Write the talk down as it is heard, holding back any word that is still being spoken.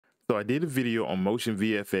So I did a video on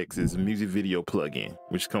MotionVFX's music video plugin,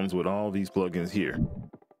 which comes with all these plugins here.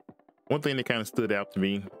 One thing that kind of stood out to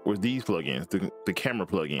me was these plugins, the camera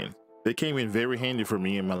plugins. They came in very handy for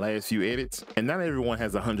me in my last few edits, and not everyone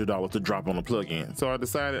has $100 to drop on a plugin. So I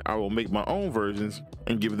decided I will make my own versions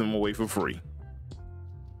and give them away for free.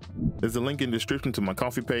 There's a link in the description to my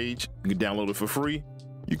Ko-fi page. You can download it for free.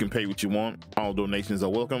 You can pay what you want. All donations are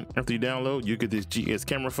welcome. After you download, you get this GS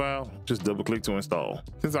camera file. Just double click to install.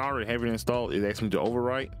 Since I already have it installed, it asks me to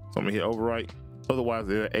overwrite. So I'm gonna hit overwrite. Otherwise,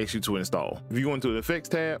 it'll ask you to install. If you go into the effects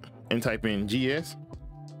tab and type in GS,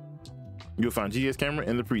 you'll find GS camera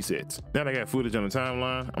and the presets. Now that I got footage on the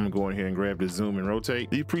timeline, I'm gonna go in here and grab the zoom and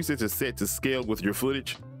rotate. These presets are set to scale with your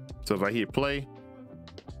footage. So if I hit play,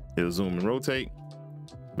 it'll zoom and rotate.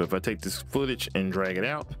 But if I take this footage and drag it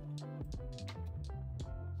out,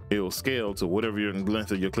 it'll scale to whatever your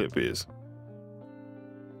length of your clip is.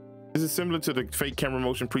 This is similar to the fake camera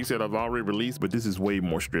motion preset I've already released, but this is way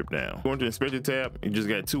more stripped down. Going to the inspector tab, you just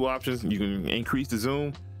got two options. You can increase the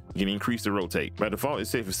zoom, you can increase the rotate. By default, it's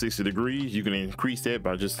set for 60 degrees. You can increase that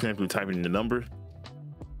by just simply typing in the number.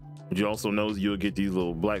 But you also know you'll get these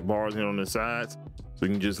little black bars in on the sides. So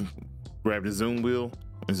you can just grab the zoom wheel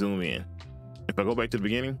and zoom in. If I go back to the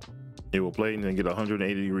beginning, it will play and then get a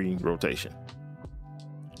 180-degree rotation.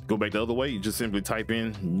 Go back the other way, you just simply type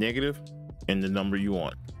in negative and the number you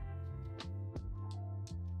want.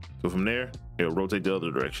 So from there, it'll rotate the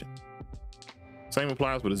other direction. Same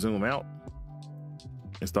applies with a zoom out.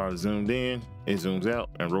 It starts zoomed in, it zooms out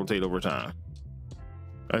and rotate over time.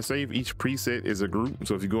 I save each preset as a group.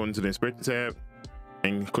 So if you go into the inspector tab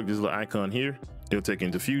and click this little icon here, it'll take you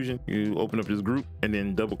into Fusion. You open up this group and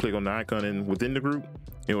then double click on the icon and within the group,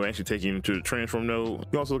 it will actually take you into the transform node.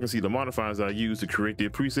 You also can see the modifiers I use to create the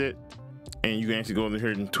preset, and you can actually go in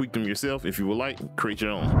here and tweak them yourself if you would like, create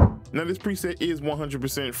your own. Now this preset is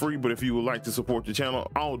 100% free, but if you would like to support the channel,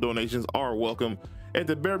 all donations are welcome. At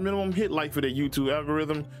the bare minimum, hit like for the YouTube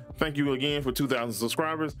algorithm. Thank you again for 2,000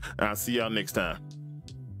 subscribers, and I'll see y'all next time.